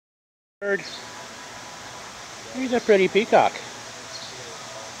Bird. Here's a pretty peacock.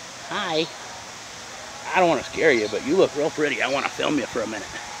 Hi. I don't want to scare you, but you look real pretty. I want to film you for a minute.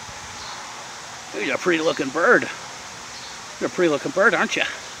 You're a pretty looking bird. You're a pretty looking bird, aren't you?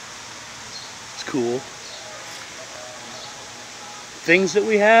 It's cool. Things that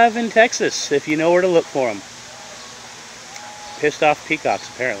we have in Texas, if you know where to look for them. Pissed off peacocks,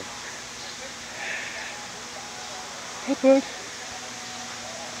 apparently. Hey, bird.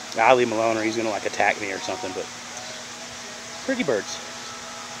 I'll leave him alone or he's going to like attack me or something, but pretty birds.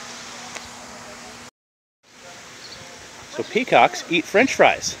 So peacocks eat French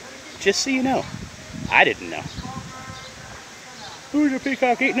fries, just so you know. I didn't know. Who's a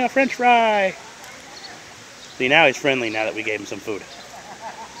peacock eating a French fry? See, now he's friendly now that we gave him some food.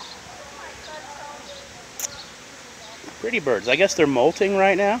 Pretty birds. I guess they're molting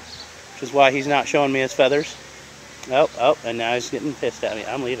right now, which is why he's not showing me his feathers. Oh, and now he's getting pissed at me.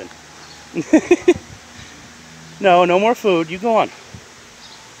 I'm leaving. No more food. You go on.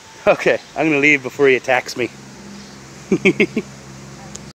 Okay, I'm going to leave before he attacks me.